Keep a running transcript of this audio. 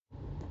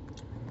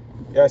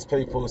Yes,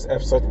 people, it's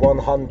episode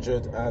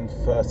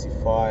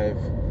 135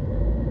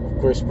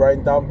 of Griff's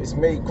Brain Dump. It's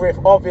me, Griff.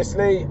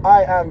 Obviously,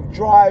 I am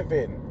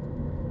driving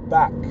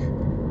back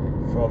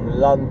from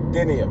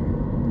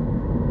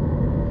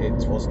Londinium.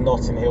 It was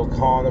Notting Hill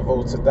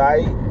Carnival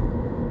today.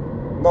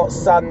 Not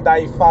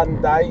Sunday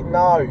fun day,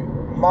 no,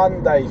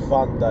 Monday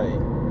fun day.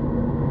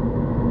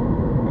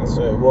 That's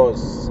what it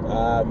was.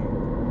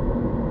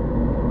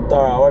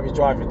 Don't I won't be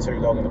driving too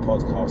long in the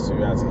podcast, so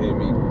you have to hear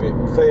me a bit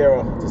clearer.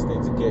 I just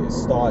need to get it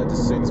started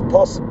as soon as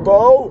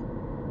possible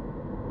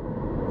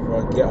before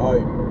I get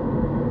home.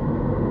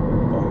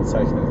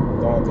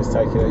 Don't want this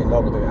taking any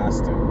longer than it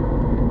has to.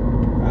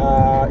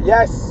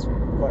 Yes,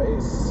 but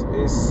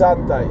it's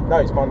Sunday. No,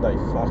 it's Monday.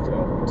 Fuck it,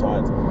 I'm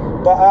tired.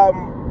 But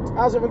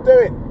how's everyone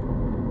doing?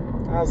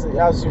 How's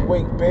your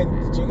week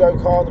been? Did you go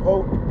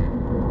carnival?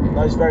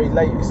 No, it's very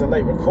late. It's a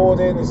late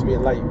recording. It's gonna be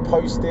a late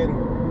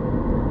posting.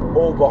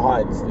 All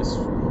behind this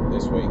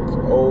week,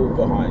 all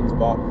behind,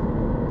 but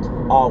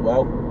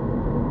well,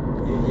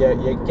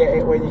 you get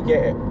it when you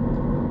get it.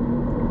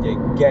 You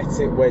get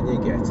it when you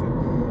get it.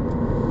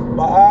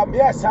 But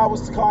yes, how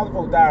was the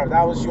carnival, Darren?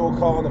 How was your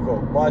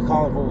carnival? My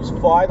carnival was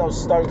fine. I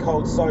was stone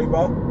cold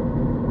sober,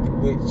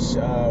 which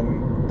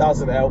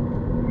doesn't help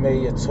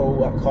me at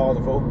all at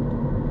carnival,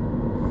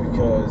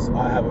 because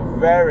I have a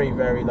very,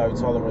 very low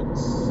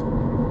tolerance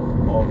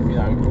of,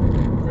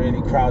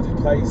 really crowded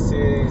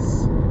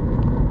places.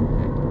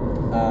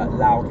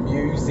 Loud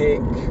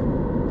music.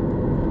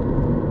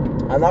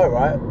 I know,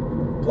 right?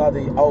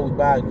 Bloody old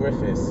man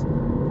Griffiths.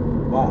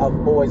 But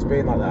I've always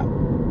been like that.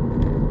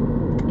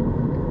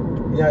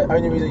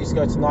 Only reason I used to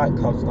go to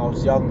nightclubs when I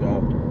was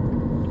younger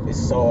is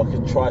so I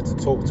could try to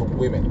talk to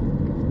women.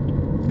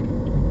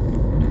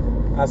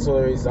 That's all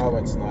the reason I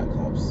went to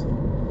nightclubs.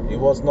 It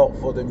was not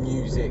for the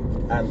music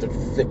and the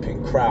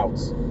flipping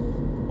crowds.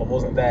 I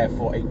wasn't there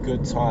for a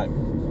good time.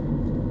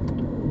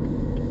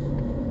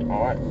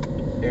 Alright?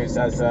 It was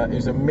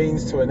a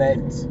means to an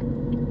end.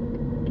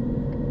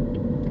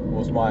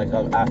 Was my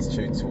kind of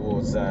attitude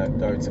towards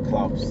going to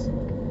clubs.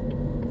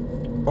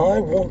 I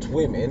want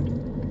women,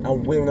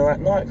 and women are at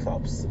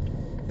nightclubs.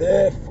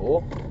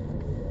 Therefore,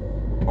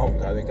 I'm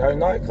going to go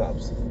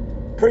nightclubs.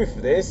 Proof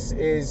of this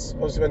is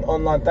obviously when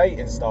online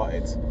dating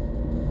started.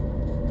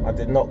 I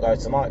did not go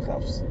to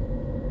nightclubs.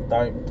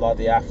 Don't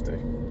bloody have to.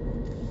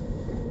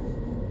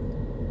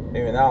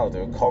 Even now I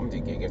do a comedy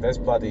gig. If there's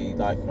bloody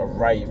like a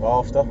rave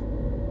after,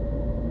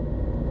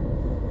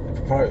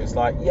 promoter's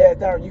like, yeah,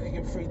 Darren, you can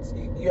get free.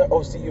 You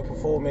obviously you're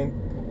performing,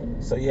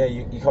 so yeah,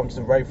 you come to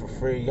the rave for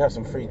free. You have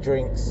some free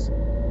drinks.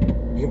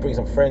 You can bring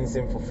some friends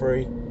in for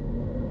free.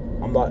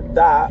 I'm like,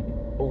 that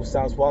all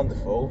sounds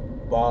wonderful,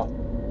 but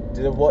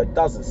what it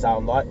doesn't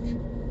sound like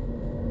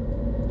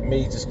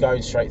me just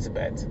going straight to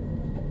bed,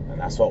 and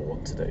that's what I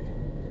want to do.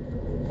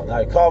 But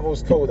no,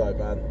 carnival's cool though,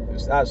 man. It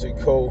was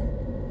absolutely cool.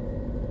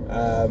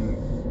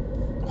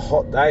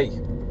 Hot day.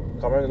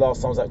 Can't remember the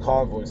last time I was at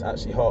carnival. It was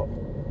actually hot.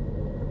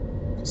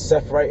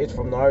 Separated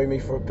from Naomi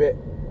for a bit,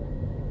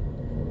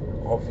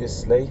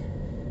 obviously,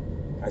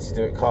 as you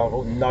do at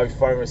carnival. No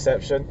phone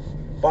reception,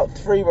 but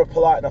 3 were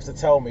polite enough to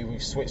tell me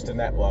we've switched the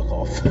network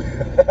off.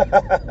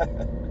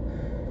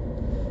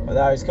 But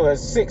no, it's cool.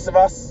 There's 6 of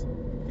us,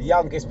 the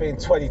youngest being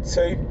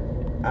 22,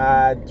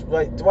 and the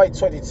way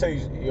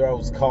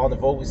 22-year-olds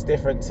carnival is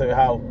different to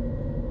how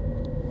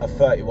a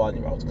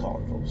 31-year-old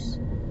carnivals.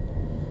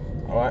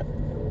 Alright,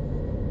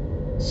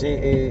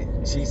 you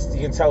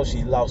can tell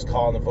she loves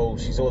carnival.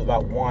 She's all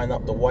about winding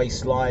up the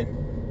waistline.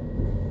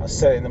 I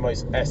said it in the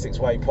most Essex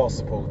way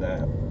possible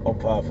there, on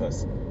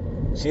purpose.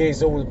 She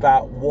is all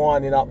about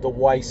winding up the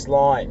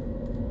waistline.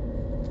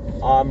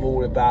 I'm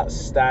all about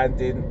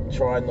standing,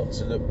 trying not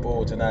to look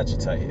bored and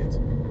agitated.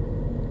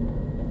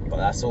 But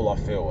that's all I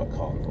feel at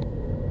carnival.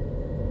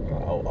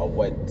 I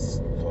went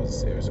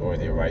because it was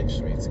already arranged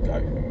for me to go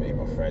and meet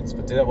my friends.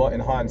 But you know what? In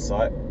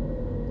hindsight,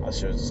 I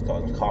should have just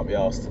gone. Can't be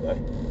asked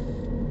today.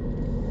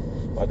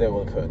 I didn't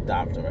want to put a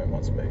damper on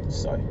everyone's mood,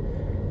 so.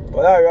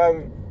 But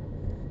no,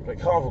 but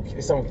carnival,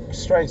 there's some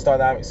strange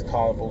dynamics of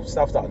carnival,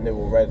 stuff that I knew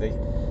already.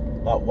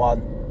 Like,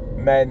 one,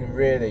 men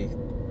really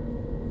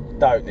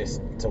don't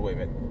listen to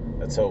women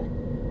at all.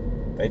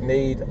 They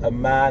need a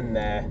man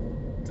there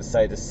to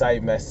say the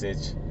same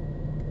message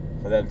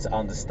for them to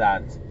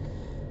understand.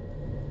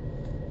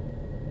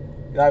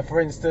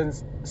 For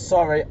instance,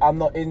 sorry, I'm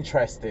not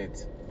interested.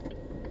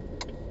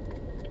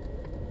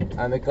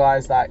 And the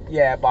guy's like,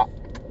 yeah, but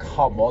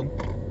come on.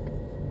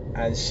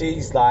 And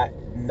she's like,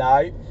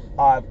 no,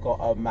 I've got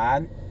a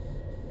man.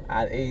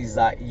 And he's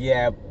like,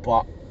 yeah,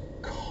 but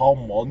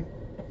come on.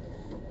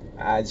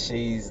 And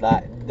she's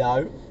like,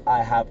 no,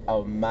 I have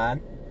a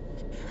man.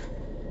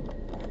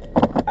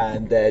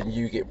 And then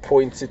you get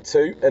pointed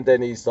to, and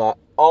then he's like,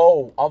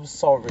 oh, I'm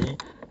sorry,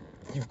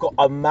 you've got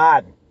a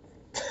man.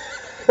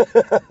 It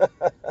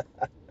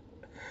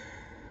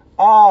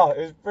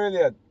was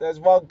brilliant. There's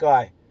one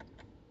guy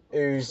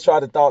who's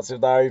trying to dance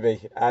with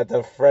Naomi, and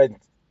her friend,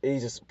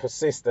 he's just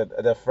persistent,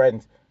 and her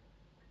friend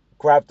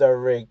grabbed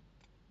her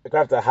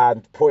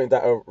hand, pointed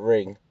at her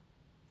ring,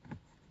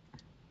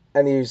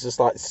 And he was just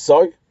like,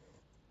 so?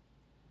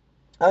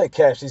 I don't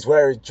care if she's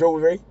wearing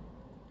jewellery.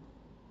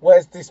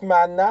 Where's this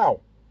man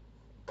now?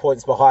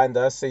 Points behind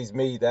her, sees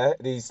me there,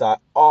 and he's like,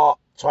 oh,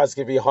 tries to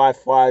give me a high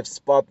five,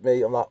 spud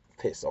me. I'm like,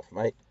 piss off,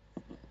 mate.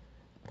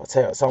 I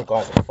tell you what, some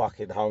guys are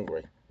fucking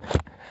hungry.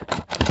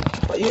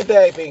 But you're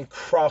there being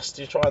crushed,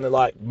 you're trying to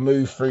like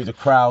move through the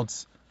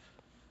crowds.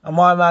 And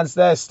my man's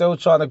there still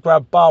trying to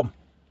grab bum,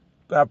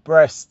 grab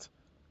breast.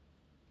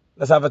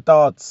 Let's have a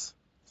dance.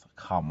 Like,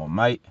 come on,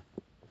 mate.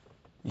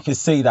 You can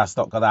see that's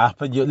not going to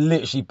happen. You're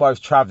literally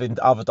both travelling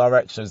other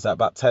directions at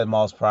about 10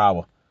 miles per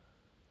hour.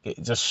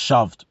 Get just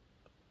shoved.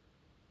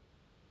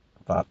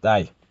 But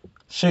hey,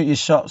 shoot your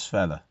shots,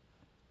 fella.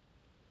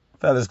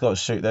 Fellas got to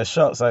shoot their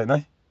shots, ain't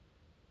they?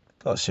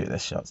 Got to shoot their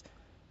shots.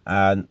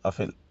 And I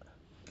think,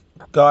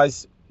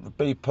 guys,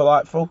 be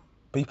politeful.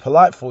 Be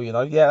politeful, you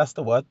know. Yeah, that's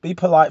the word. Be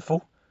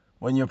politeful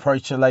when you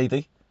approach a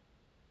lady.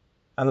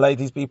 And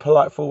ladies, be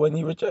politeful when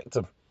you reject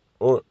them.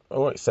 Or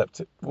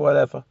accept it,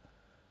 whatever.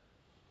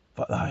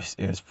 But no,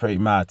 it was pretty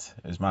mad.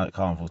 It was mad at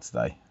Carnival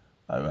today.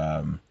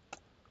 So,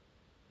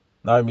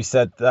 Naomi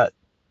said that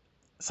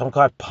some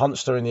guy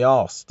punched her in the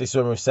arse. This is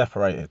when we were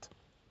separated.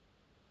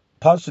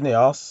 Punched in the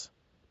arse.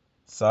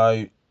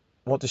 So,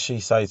 what does she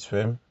say to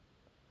him?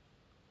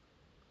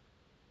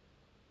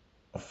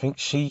 I think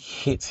she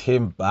hit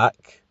him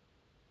back.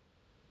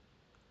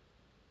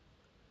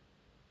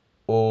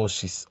 Or I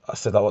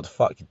said, like, what the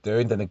fuck you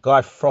doing? Then the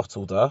guy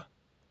throttled her.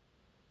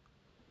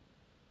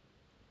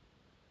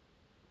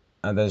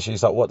 And then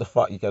she's like, what the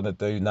fuck you going to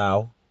do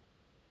now?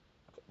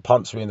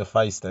 Punch me in the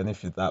face then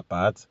if you're that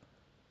bad.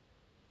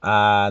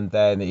 And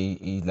then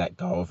he let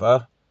go of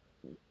her.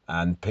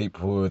 And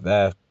people who were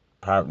there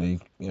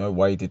apparently, you know,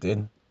 waded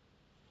in.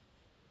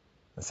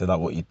 And said, like,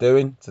 what you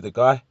doing to the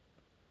guy?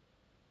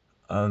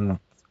 And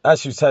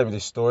as she was telling me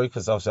this story,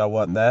 because obviously I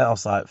wasn't there, I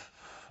was like,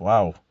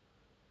 wow.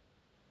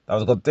 That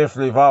would have gone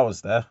differently if I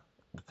was there.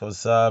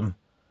 Because I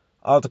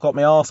would have got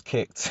my ass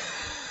kicked.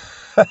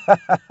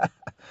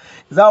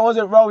 Because I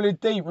wasn't rolling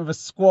deep with a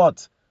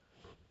squad.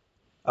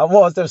 There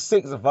were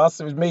 6 of us.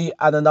 It was me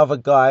and another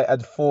guy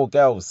and 4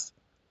 girls.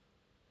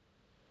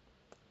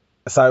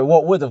 So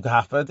what would have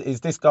happened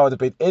is this guy would have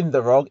been in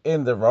the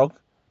wrong.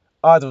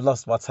 I'd have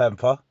lost my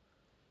temper.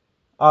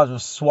 I'd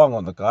have swung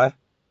on the guy.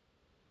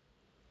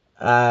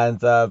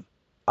 And I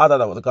don't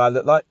know what the guy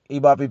looked like. He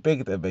might be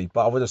bigger than me,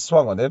 but I would have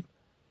swung on him.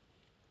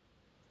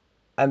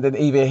 And then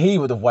either he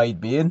would have weighed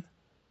me in,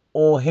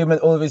 or him and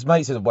all of his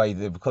mates would have weighed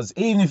in. Because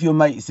even if your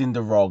mate's in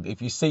the wrong,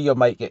 if you see your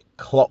mate get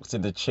clocked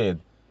in the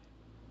chin,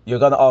 you're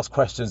going to ask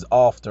questions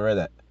after,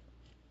 innit?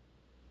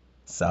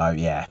 So,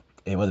 yeah,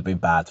 it would have been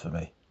bad for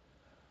me.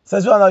 So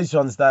it's one of those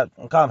ones that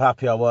I'm kind of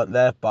happy I weren't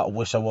there, but I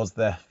wish I was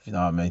there, if you know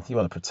what I mean. You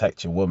want to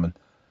protect your woman.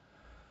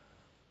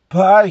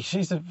 But hey,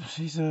 she's a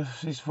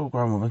full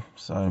grown woman,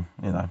 so,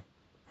 you know,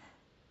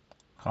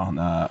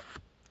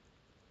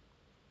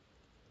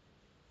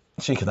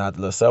 she can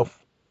handle herself.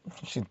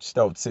 She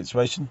dealt with the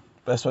situation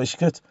best way she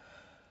could.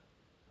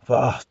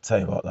 But I'll tell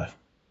you what though,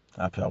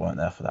 happy I weren't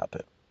there for that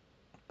bit.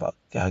 But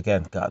yeah,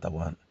 again, glad I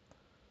weren't.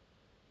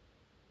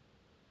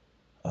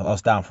 I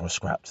was down for a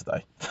scrap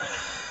today.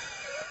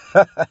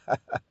 I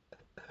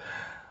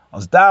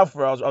was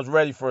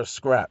ready for a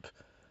scrap.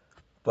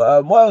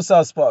 But what else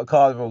I spotted at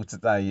Carnival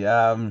today?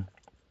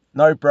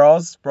 No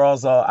bras.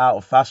 Bras are out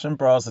of fashion.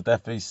 Bras are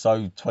definitely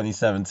so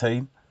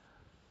 2017.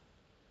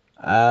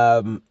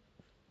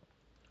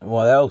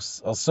 What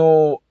else? I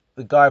saw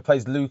the guy who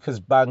plays Lucas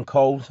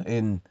Bancole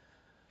in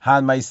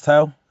Handmaid's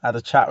Tale. Had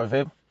a chat with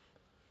him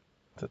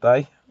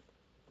today.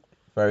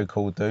 Very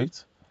cool dude.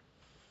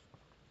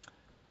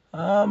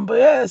 But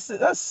yeah,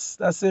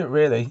 that's it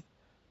really.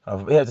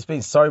 Yeah, just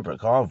being sober at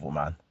Carnival,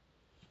 man.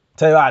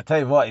 Tell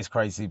you what is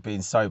crazy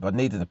being sober. I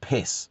needed a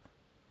piss.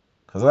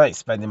 Because I ain't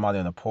spending money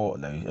on a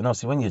Portaloo. And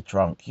obviously when you're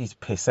drunk, you just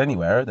piss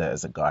anywhere, isn't it,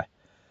 as a guy.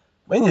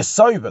 When you're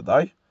sober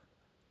though,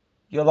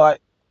 you're like,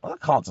 well, I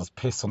can't just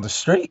piss on the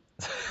street.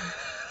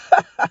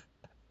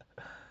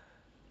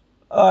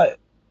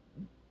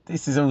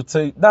 This is all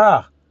too...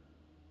 Nah.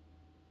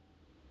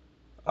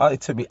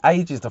 It took me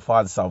ages to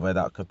find somewhere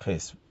that I could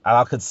piss. And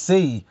I could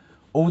see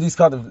all these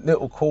kind of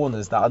little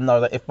corners that I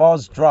know that if I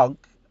was drunk,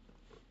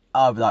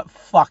 I'd be like,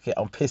 fuck it,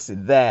 I'm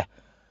pissing there.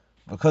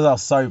 Because I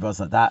was sober, I was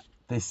like,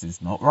 this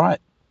is not right.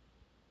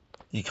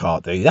 You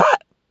can't do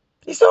that.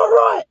 It's not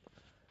right.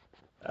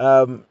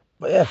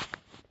 But yeah.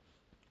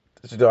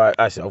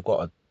 Actually, I've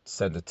got to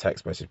send a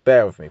text message.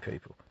 Bear with me,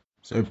 people.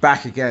 So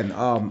back again.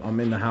 I'm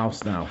in the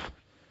house now.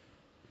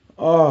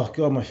 Oh,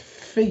 God, my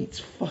feet's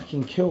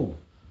fucking kill.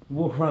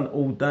 Walk around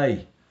all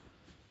day.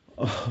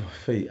 Oh, my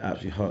feet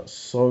actually hurt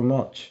so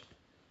much.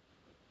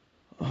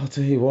 I'll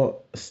tell you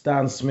what,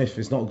 Stan Smith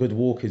is not a good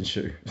walking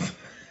shoe.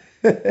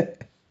 We've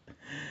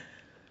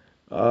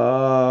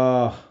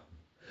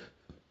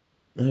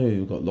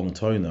got long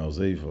toenails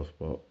either,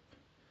 but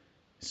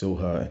it's all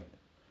hurting.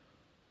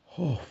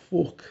 Oh,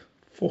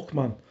 fuck,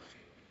 man.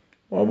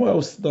 Well, what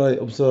else did I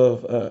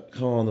observe at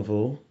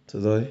Carnival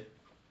today?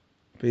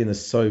 Being a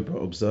sober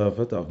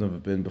observer that I've never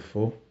been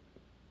before.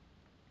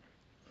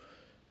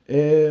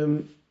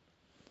 The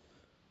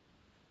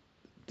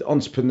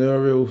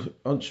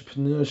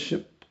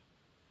entrepreneurship,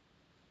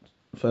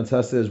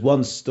 fantastic. There's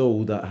one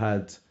stall that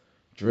had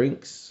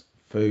drinks,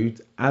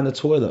 food, and a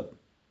toilet,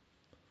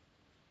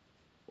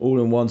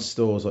 all in one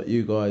store. It's like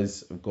you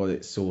guys have got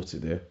it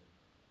sorted here.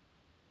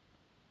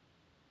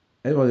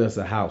 Anybody else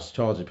at a house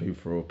charging people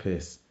for a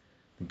piss.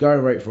 The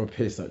going rate for a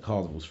piss at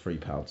Carnival's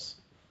 £3.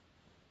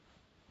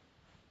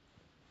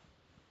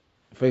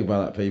 Think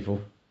about that,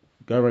 people.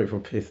 Going rate for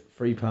a piss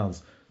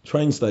 £3.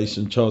 Train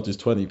station charges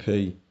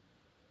 20p,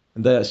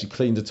 and they actually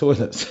clean the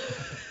toilets.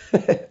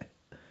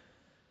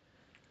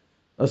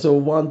 I saw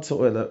one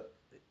toilet,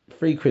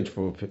 £3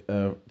 for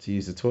to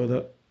use the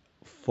toilet,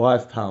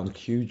 £5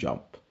 queue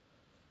jump.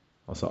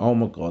 I was like, oh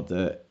my god,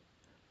 they're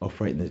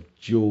operating a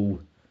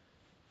dual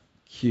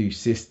queue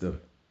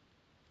system,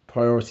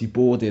 priority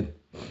boarding.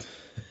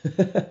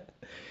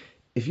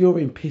 If you're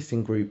in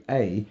pissing group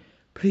A,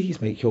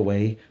 please make your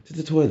way to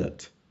the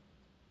toilet.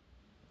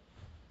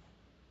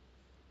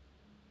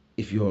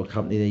 If you're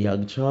accompanying a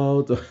young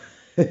child or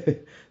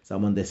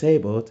someone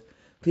disabled,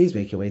 please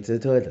make your way to the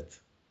toilet.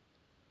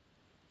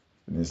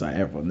 And it's like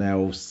everyone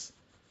else,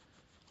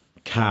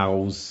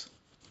 cows,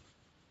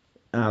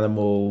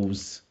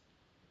 animals,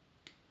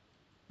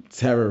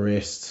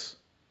 terrorists,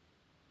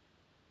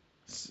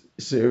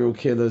 serial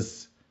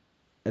killers,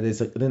 and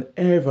it's like, and then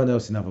everyone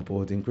else in other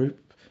boarding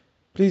group,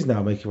 please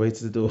now make your way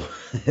to the door.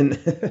 And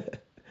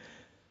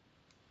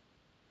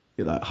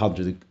you're like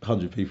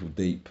 100 people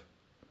deep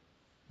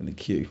in the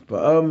queue.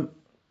 But I don't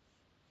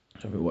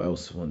know what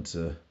else I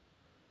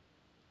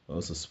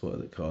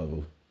spotted at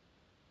Carnival.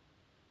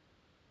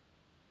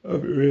 I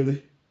haven't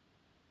really.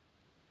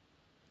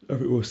 I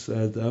think what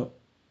stands out.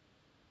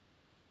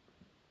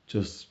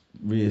 Just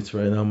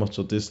reiterating how much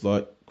I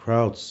dislike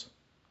crowds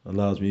and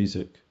loud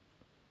music.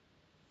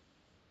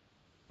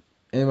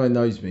 Anyone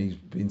knows me, who's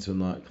been to a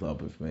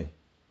nightclub with me,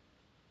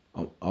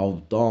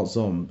 I'll dance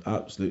on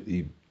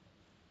absolutely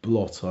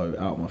blotto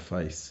out my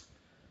face.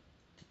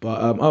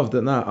 But other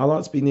than that, I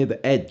like to be near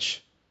the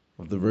edge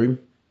of the room,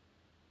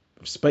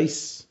 of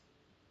space,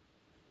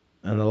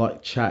 and I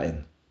like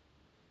chatting.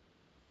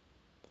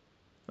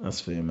 That's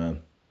for you,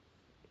 man.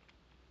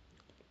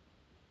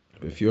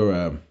 But if you're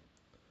and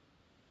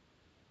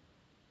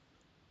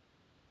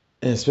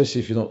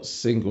especially if you're not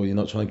single, you're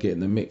not trying to get in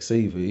the mix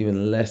either,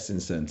 even less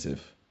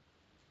incentive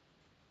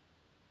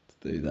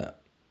to do that.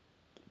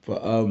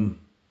 But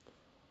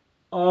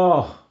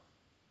oh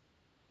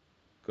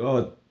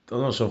god,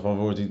 I'm not sure if I've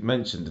already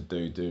mentioned the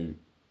dude.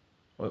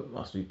 Well, it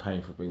must be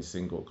painful being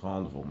single at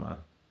Carnival, man. Have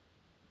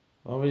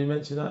I already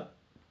mentioned that?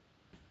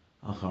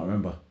 I can't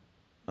remember.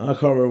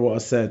 What I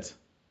said.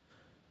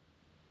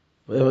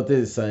 But if I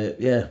did say it,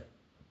 yeah.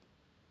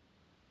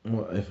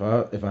 Well, if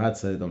I had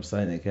said it, I'm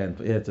saying it again.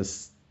 But yeah,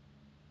 just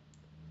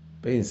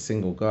being a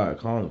single guy at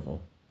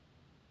Carnival,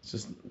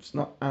 it's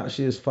not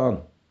actually as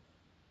fun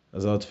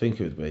as I'd think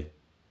it would be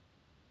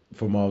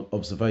from my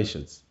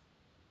observations.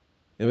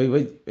 I mean,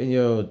 when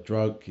you're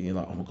drunk and you're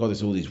like, oh my god,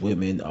 there's all these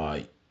women.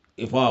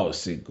 If I was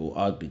single,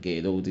 I'd be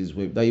getting all these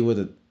women. They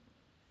wouldn't.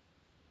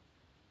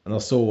 And I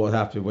saw what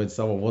happened when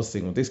someone was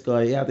single. This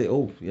guy, he had it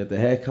all. He had the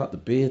haircut, the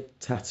beard,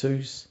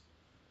 tattoos,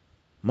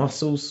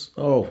 muscles.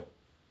 Oh,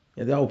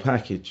 yeah, the whole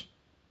package.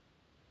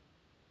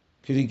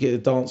 Could you get a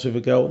dance with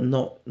a girl?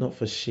 Not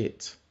for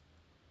shit.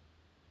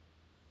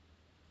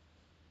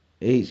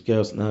 Each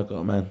girl's now got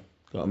a man,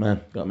 got a man,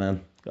 got a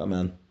man, got a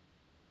man.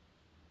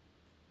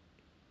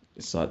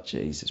 It's like,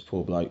 Jesus,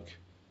 poor bloke.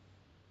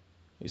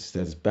 He's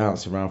just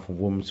bouncing around from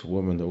woman to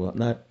woman. They're like,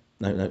 no.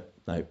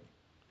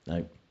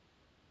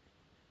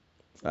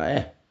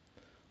 Yeah.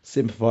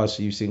 Sympathise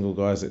for you single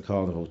guys at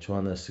Carnival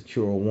trying to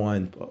secure a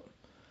wine, but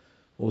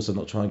also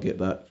not trying to get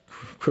that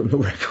criminal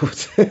record.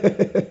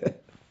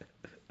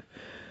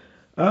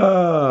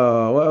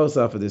 What else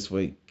happened this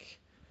week?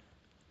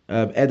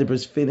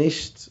 Edinburgh's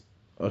finished.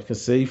 I can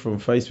see from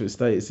Facebook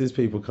statuses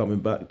people coming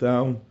back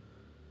down.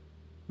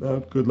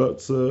 Good luck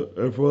to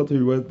everyone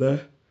who went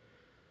there.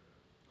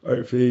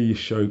 Hopefully your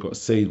show got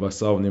seen by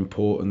someone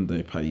important.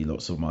 They pay you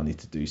lots of money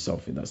to do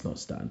something that's not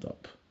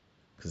stand-up.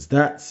 Because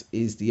that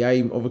is the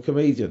aim of a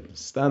comedian.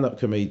 Stand-up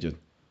comedian.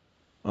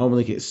 I want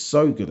to get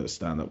so good at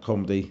stand-up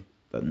comedy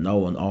that no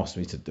one asks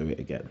me to do it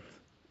again.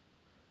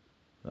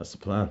 That's the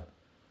plan.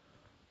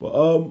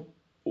 But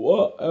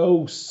what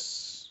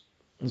else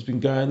has been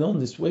going on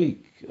this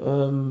week?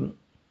 So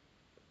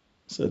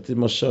I did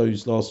my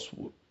shows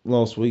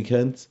last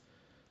weekend.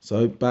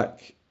 So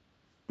back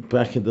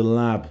in the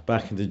lab,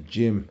 back in the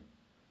gym,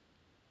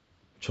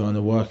 trying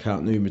to work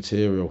out new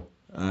material,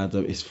 and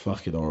it's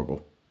fucking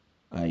horrible.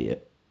 I hate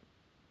it.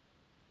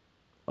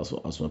 I just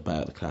want to play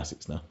out the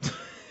classics now.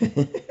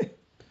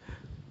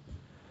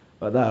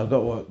 But no, I've got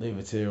to work new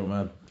material,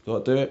 man.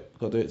 Got to do it.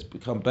 Got to do it to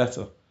become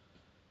better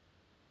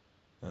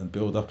and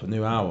build up a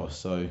new hour.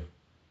 So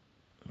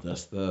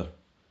that's the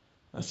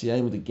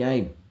aim of the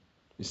game.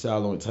 You see how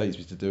long it takes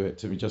me to do it. It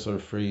took me just over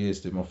 3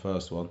 years to do my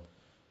first one.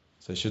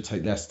 So it should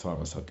take less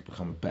time as I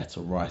become a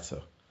better writer.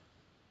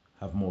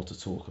 Have more to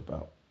talk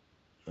about.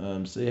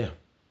 So yeah.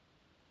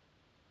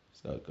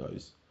 So it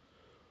goes.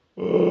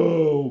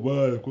 Oh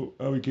man, I've got,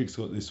 how many gigs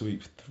got this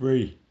week?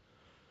 3.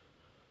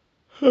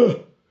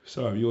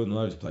 Sorry, you're in all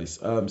over the place.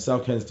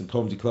 South Kensington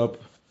Comedy Club,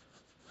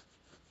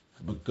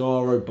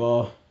 Bagaro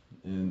Bar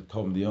in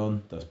Comedy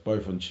On. That's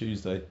both on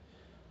Tuesday.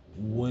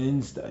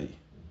 Wednesday,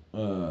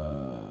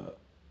 I'm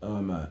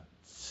at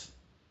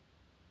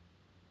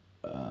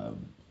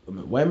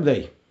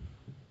Wembley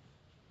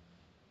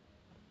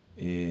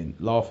in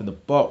Laugh in the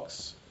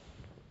Box.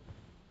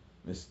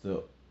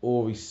 Mr.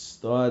 Ori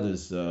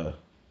Snyder's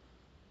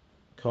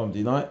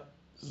comedy night.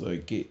 So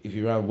if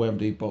you're around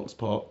Wembley Box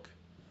Park,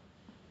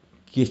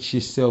 get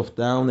yourself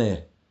down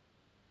there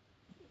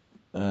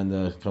and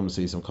come and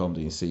see some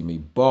comedy and see me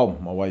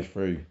bomb my way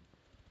through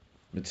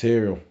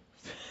material.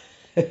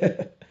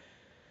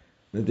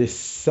 This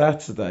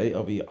Saturday,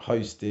 I'll be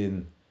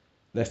hosting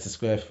Leicester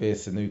Square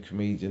Theatre New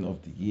Comedian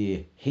of the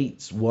Year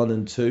Heats 1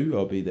 and 2.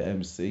 I'll be the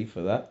MC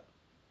for that.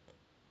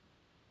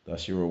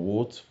 That's your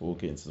reward for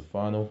getting to the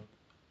final.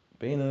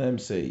 Being an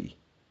MC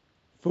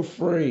for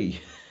free.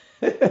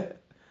 And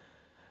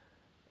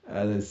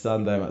then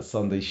Sunday, I'm at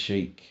Sunday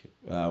Chic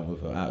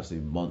with an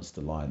absolute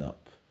monster lineup.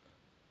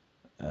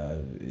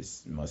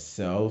 It's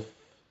myself,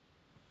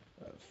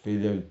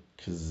 Philo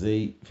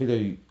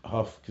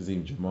Huff,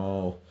 Kazim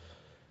Jamal,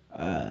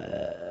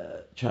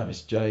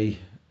 Travis J,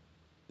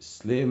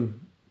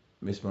 Slim,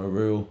 Miss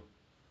Morrill.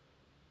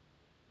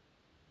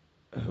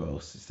 Who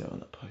else is there on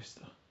that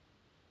poster?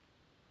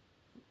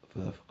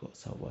 I forgot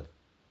someone.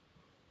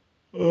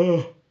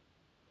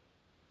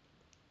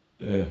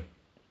 Yeah.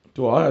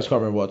 Well, I actually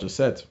can't remember what I just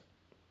said.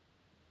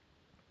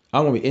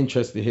 I'm going to be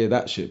interested to hear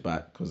that shit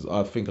back because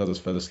I think I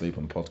just fell asleep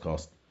on the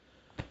podcast.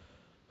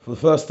 For the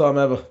first time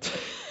ever.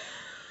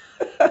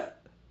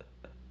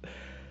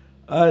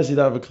 I actually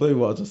don't have a clue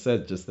what I just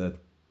said just then.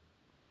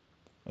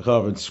 I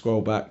can't even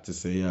scroll back to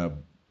see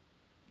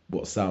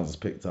what sounds is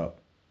picked up.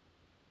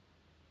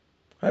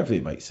 Hopefully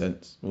it makes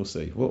sense. We'll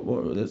see.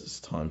 What is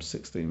time?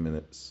 16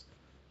 minutes.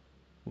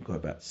 We'll go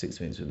back 6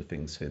 minutes when the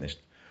thing's finished.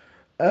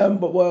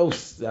 But what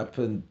else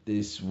happened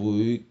this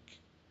week?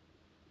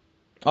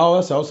 Oh,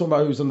 that's it. I was talking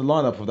about who was on the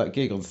lineup of that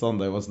gig on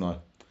Sunday, wasn't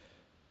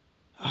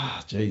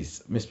I?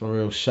 Jeez. Miss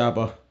Morrill,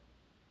 Shabba. I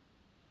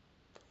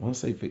want to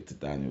say Victor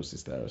Daniels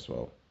is there as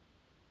well.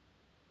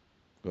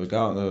 Got to go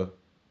out there.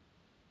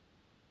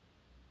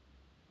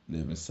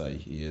 Live and say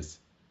he is.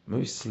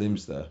 Maybe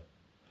Slim's there.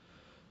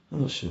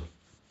 I'm not sure.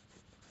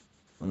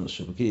 But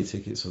get your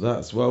tickets for that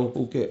as well.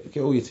 We'll get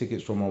all your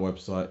tickets from our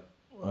website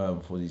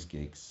for these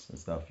gigs and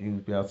stuff. You'll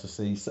be able to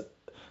see.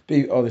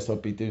 Be honest, I'll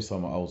be doing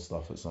some old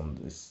stuff at some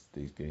of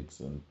these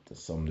gigs and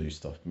there's some new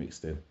stuff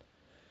mixed in.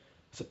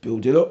 So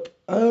build it up.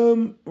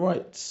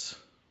 Right.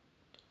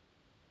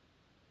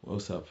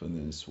 What's happened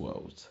in this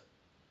world?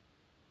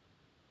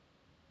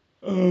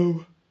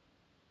 No,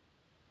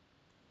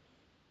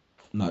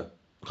 I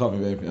can't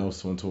think of anything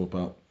else I want to talk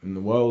about in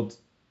the world.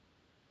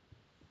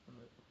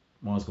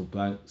 Mine's gone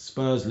blank.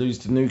 Spurs lose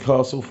to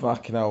Newcastle.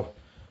 Fucking hell.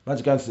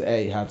 Imagine going to the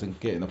Etihad and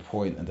getting a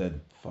point and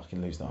then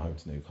fucking losing at home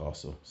to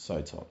Newcastle.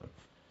 So Tottenham.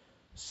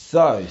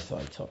 So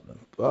Tottenham.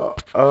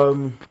 But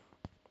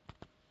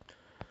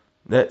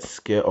let's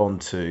get on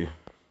to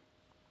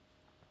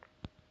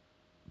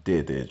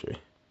Dear Deirdre.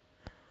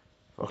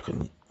 I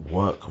can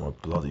work on my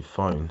bloody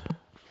phone.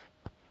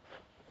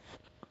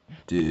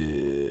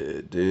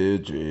 Dear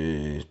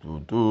Deirdre.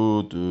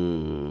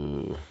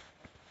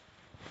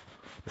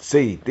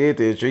 See, Dear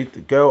Deirdre, the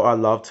girl I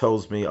love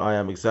tells me I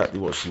am exactly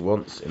what she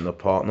wants in a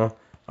partner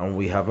and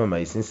we have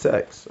amazing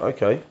sex.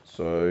 Okay,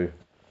 so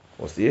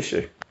what's the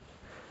issue?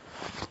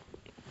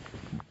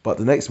 But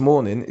the next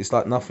morning, it's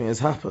like nothing has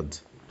happened.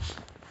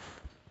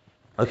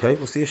 Okay,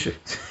 what's the issue?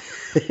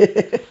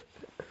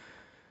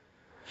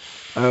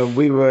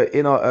 We were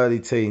in our early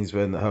teens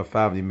when her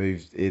family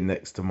moved in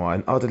next to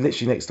mine. Oh, they're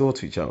literally next door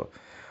to each other.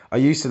 I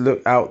used to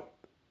look out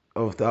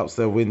of the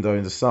upstairs window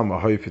in the summer,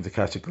 hoping to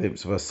catch a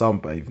glimpse of her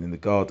sunbathing in the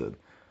garden.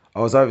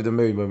 I was over the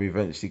moon when we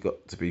eventually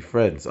got to be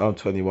friends. I'm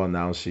 21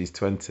 now and she's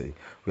 20.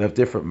 We have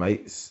different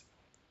mates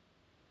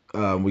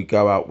we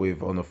go out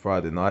with on a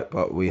Friday night,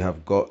 but we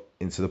have got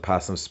into the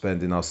pattern of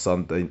spending our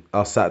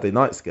Saturday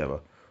nights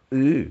together.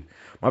 Ooh.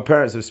 My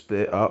parents have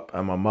split up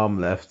and my mum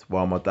left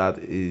while my dad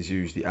is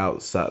usually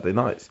out Saturday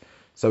nights.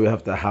 So we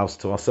have the house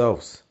to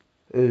ourselves.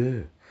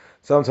 Ooh.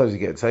 Sometimes we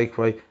get a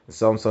takeaway and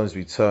sometimes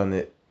we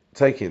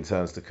take it in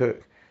turns to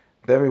cook.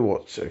 Then we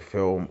watch a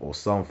film or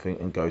something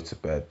and go to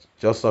bed,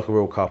 just like a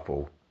real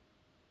couple,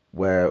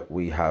 where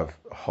we have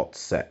hot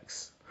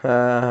sex.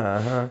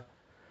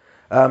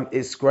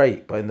 It's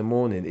great, but in the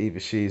morning, either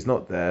she is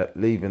not there,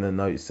 leaving a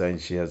note saying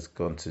she has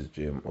gone to the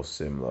gym or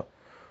similar,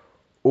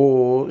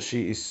 or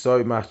she is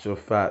so matter of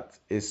fact,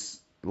 it's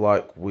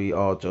like we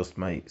are just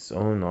mates.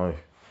 Oh no.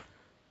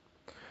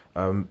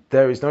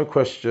 There is no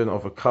question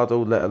of a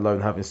cuddle, let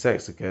alone having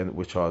sex again,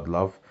 which I'd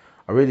love.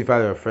 I really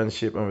value our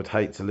friendship and would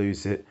hate to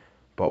lose it,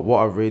 but what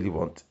I really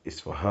want is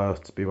for her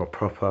to be my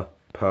proper,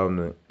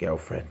 permanent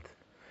girlfriend.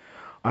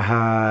 I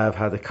have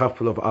had a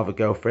couple of other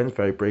girlfriends,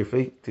 very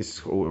briefly. This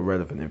is all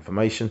irrelevant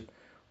information.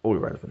 All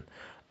irrelevant.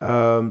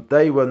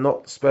 They were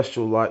not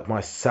special like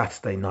my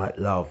Saturday Night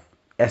Love.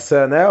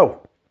 SNL.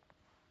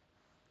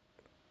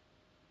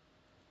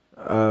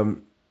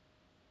 Um,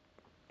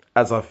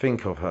 as I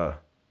think of her,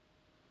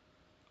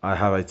 I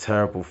have a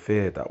terrible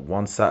fear that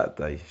one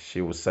Saturday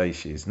she will say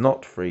she is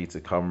not free to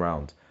come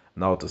round,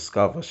 and I'll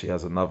discover she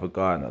has another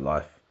guy in her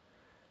life.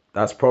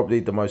 That's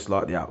probably the most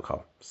likely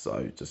outcome.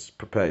 So just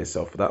prepare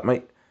yourself for that,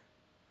 mate.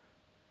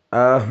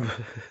 Um,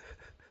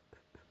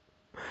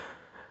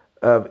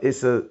 it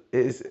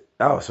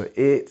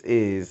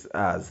is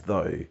as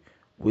though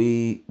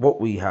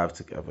what we have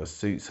together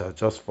suits her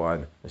just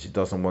fine, and she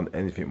doesn't want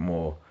anything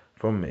more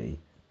from me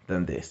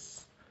than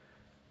this.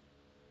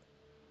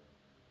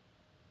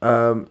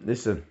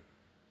 Listen,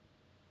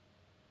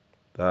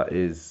 that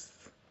is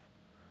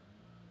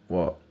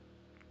what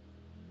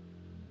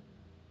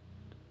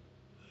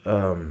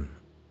um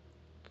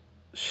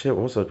shit.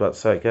 What was I about to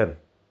say again?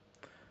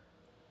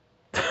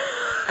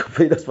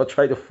 Completely lost my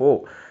train of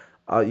thought.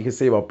 You can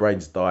see my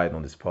brain's dying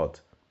on this pod.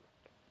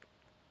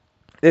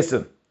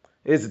 Listen,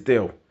 here's the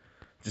deal.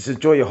 Just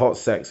enjoy your hot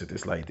sex with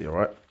this lady, all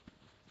right?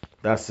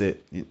 That's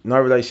it. No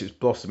relationships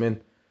blossoming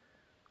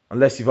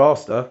unless you've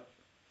asked her.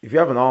 If you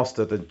haven't asked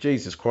her, then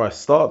Jesus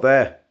Christ, start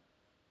there.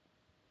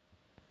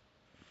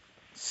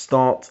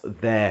 Start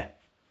there.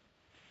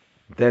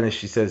 Then if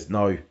she says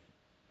no,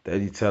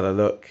 then you tell her,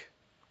 look,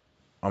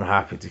 I'm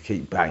happy to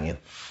keep banging.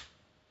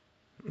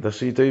 That's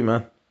what you do,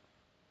 man.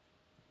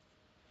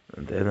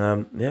 And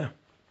then, yeah.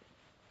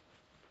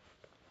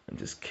 And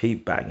just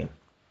keep banging.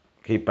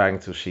 Keep banging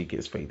till she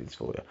gets feelings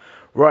for you.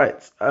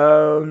 Right.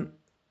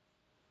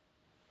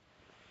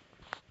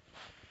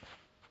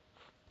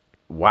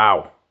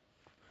 Wow.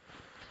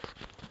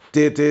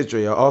 Dear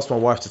Deirdre, I asked my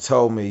wife to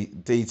tell me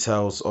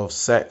details of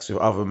sex with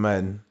other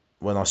men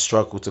when I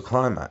struggle to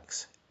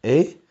climax.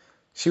 Eh?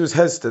 She was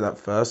hesitant at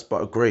first,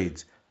 but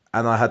agreed,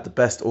 and I had the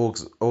best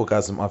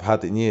orgasm I've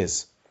had in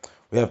years.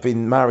 We have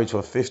been married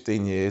for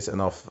 15 years and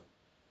are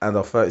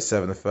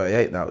 37 and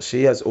 38 now.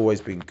 She has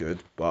always been good,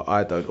 but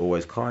I don't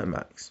always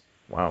climax.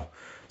 Wow.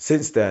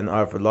 Since then,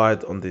 I've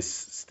relied on this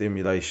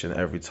stimulation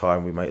every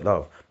time we make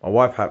love. My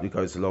wife happily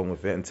goes along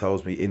with it and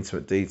tells me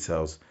intimate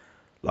details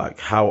like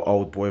how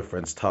old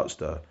boyfriends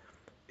touched her.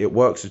 It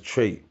works a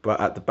treat, but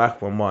at the back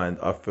of my mind,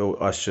 I feel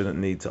I shouldn't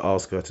need to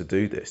ask her to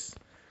do this.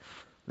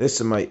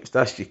 Listen, mate, if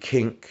that's your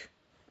kink,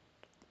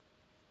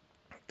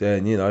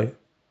 then,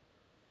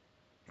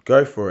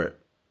 go for it.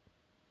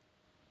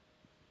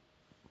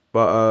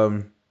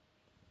 But,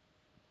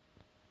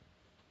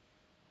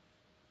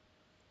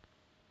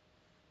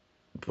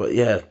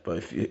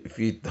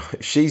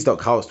 if she's not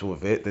comfortable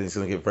with it, then it's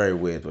gonna get very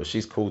weird. But if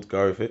she's cool to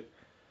go with it,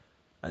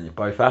 and you're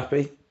both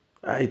happy,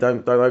 hey,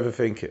 don't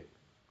overthink it.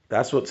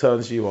 That's what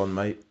turns you on,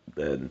 mate.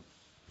 Then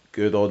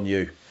good on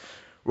you.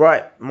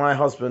 Right, my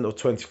husband of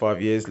 25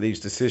 years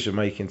leaves decision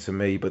making to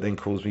me, but then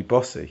calls me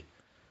bossy.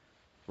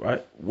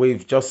 Right,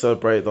 we've just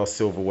celebrated our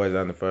silver wedding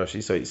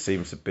anniversary, so it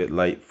seems a bit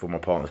late for my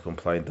partner to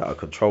complain that I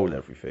control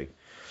everything.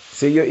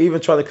 See, you're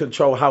even trying to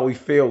control how he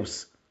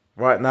feels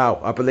right now.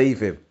 I believe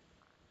him.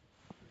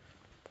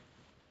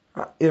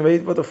 You know what I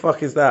mean? What the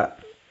fuck is that?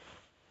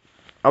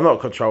 I'm not a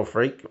control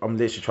freak. I'm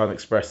literally trying to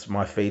express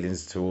my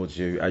feelings towards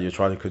you, and you're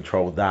trying to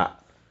control that.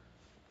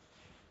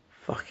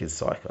 Fucking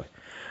psycho.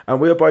 And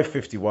we are both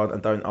 51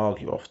 and don't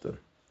argue often.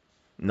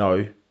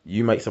 No,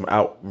 you make some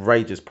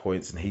outrageous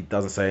points, and he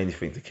doesn't say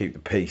anything to keep the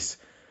peace.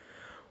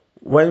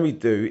 When we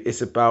do,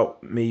 it's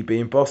about me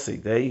being bossy.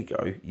 There you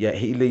go. Yet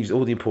he leaves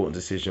all the important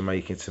decision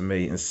making to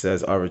me and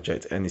says I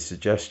reject any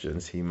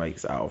suggestions he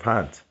makes out of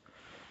hand.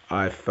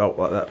 I've felt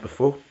like that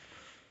before.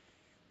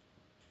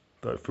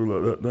 Don't feel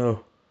like that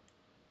now.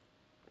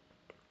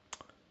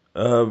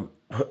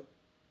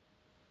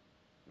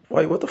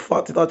 Wait, what the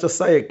fuck did I just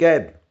say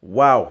again?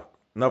 Wow,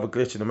 another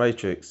glitch in the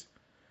Matrix.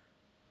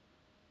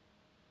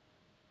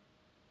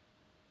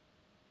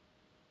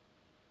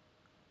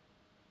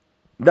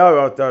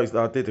 No,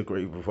 I did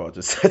agree with what I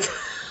just said.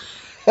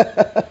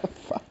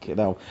 Fucking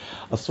hell.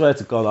 I swear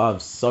to God, I'm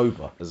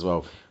sober as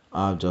well.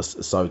 I'm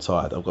just so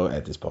tired. I've got to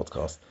end this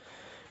podcast.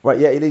 Right,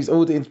 yeah, he leaves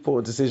all the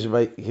important decision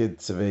making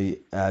to me.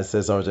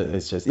 Says,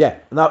 it's just, yeah,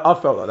 no,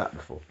 I've felt like that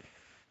before.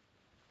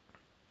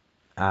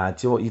 And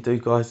do you know what you do,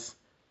 guys?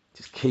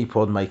 Just keep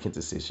on making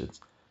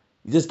decisions.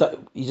 You just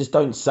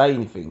don't say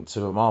anything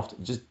to him after.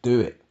 You just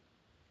do it.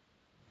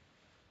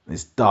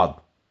 It's done.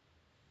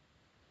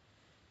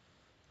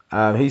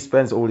 He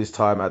spends all his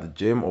time at the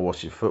gym or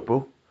watching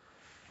football.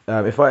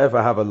 If I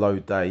ever have a low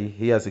day,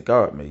 he has a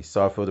go at me,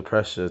 so I feel the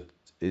pressure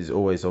is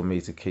always on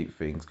me to keep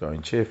things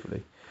going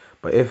cheerfully.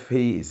 But if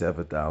he is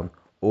ever down,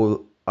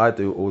 all I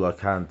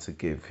can to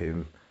give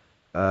him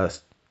uh,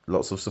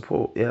 lots of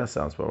support. Yeah, that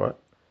sounds about right.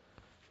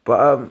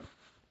 But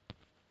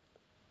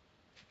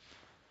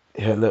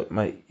yeah, look,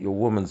 mate, your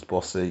woman's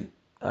bossy,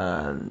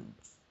 and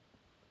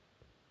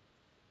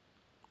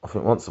I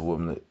think once a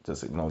woman that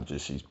just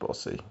acknowledges she's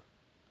bossy,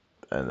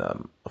 and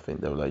I think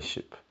the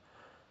relationship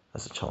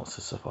has a chance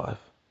to survive.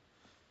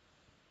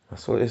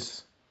 That's what it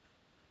is.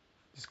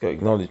 You just got to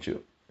acknowledge you're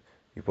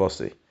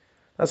bossy.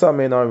 That's how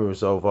me and Omar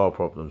resolve our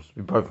problems.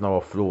 We both know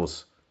our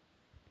flaws.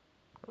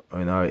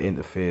 You know, it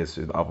interferes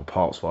with other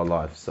parts of our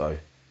life. So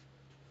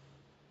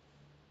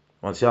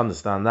once you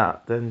understand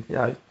that, then, you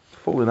know,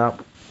 falling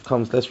out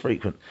becomes less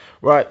frequent.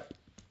 Right,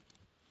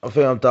 I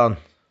think I'm done.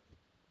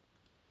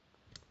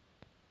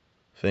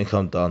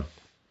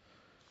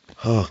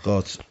 Oh,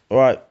 God. All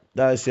right,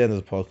 that is the end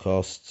of the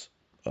podcast.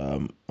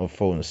 I've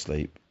fallen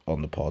asleep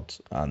on the pod,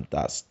 and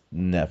that's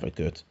never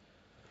good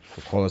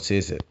for quality,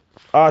 is it?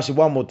 Oh, actually,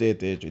 one more, dear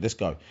Deirdre. Let's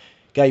go.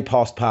 Gay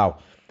past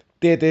pal.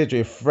 Dear Deirdre,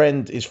 a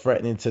friend is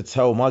threatening to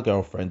tell my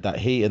girlfriend that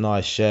he and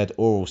I shared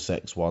oral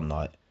sex one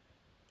night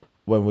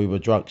when we were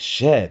drunk.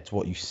 Shared?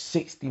 What, you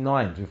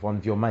 69 with one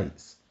of your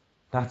mates?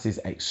 That is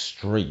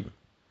extreme.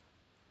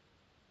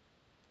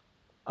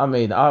 I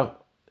mean, if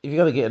you're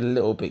going to get a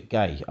little bit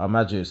gay, I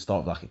imagine it'd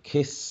start with like a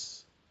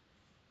kiss.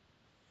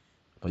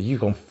 But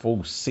you've gone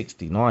full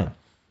 69.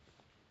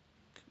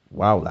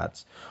 Wow,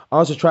 lads. I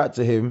was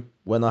attracted to him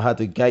when I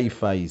had a gay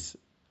phase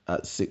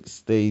at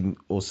 16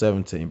 or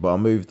 17, but I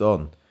moved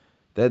on.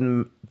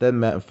 Then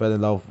met and fell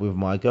in love with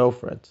my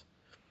girlfriend.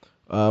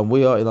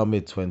 We are in our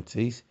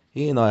mid-20s.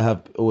 He and I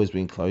have always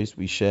been close.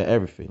 We share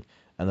everything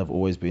and have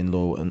always been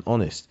loyal and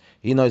honest.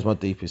 He knows my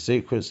deepest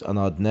secrets, and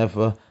I'd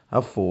never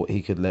have thought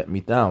he could let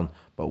me down.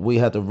 But we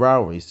had a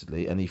row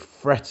recently, and he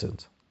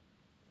threatened.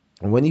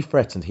 And when he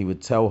threatened, he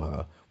would tell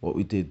her what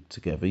we did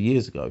together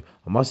years ago.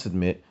 I must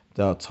admit,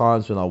 there are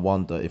times when I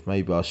wonder if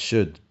maybe I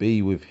should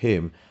be with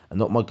him and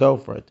not my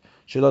girlfriend.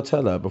 Should I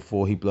tell her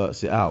before he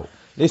blurts it out?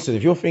 Listen,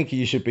 if you're thinking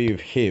you should be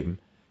with him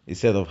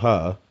instead of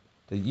her,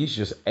 then you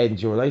should just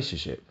end your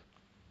relationship.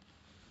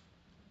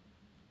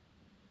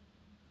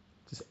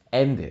 Just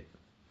end it.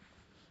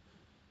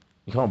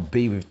 You can't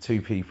be with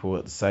two people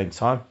at the same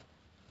time,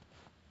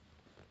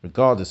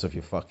 regardless of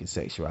your fucking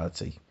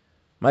sexuality.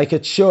 Make a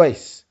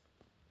choice,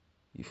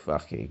 you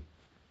fucking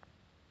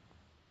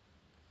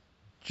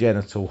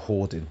genital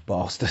hoarding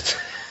bastard.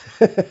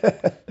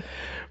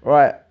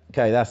 Right,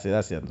 okay, that's it.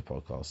 That's the end of the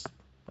podcast.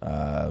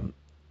 Don't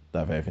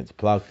have anything to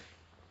plug,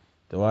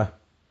 do I?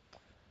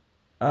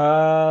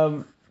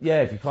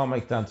 Yeah, if you can't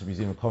make it down to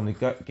Museum of Comedy,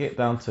 get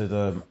down to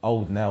the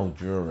Old Nell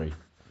Jury,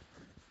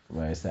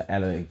 where it's the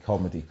LA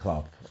Comedy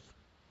Club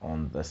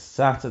on the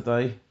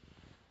Saturday,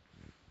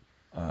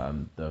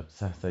 the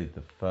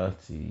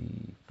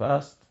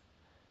 31st,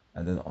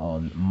 and then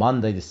on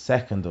Monday the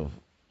 2nd of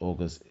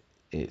August,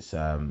 it's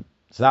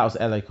so that was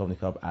LA Comedy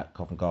Club at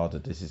Covent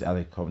Garden. This is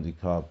LA Comedy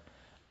Club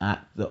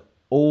at the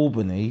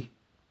Albany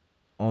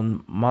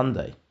on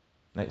Monday,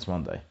 next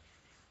Monday,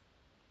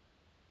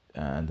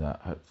 and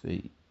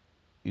hopefully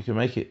you can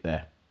make it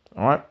there.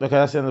 All right, okay,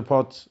 that's the end of the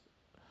pod.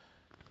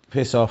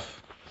 Piss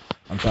off.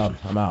 I'm done.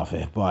 I'm out of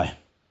here. Bye.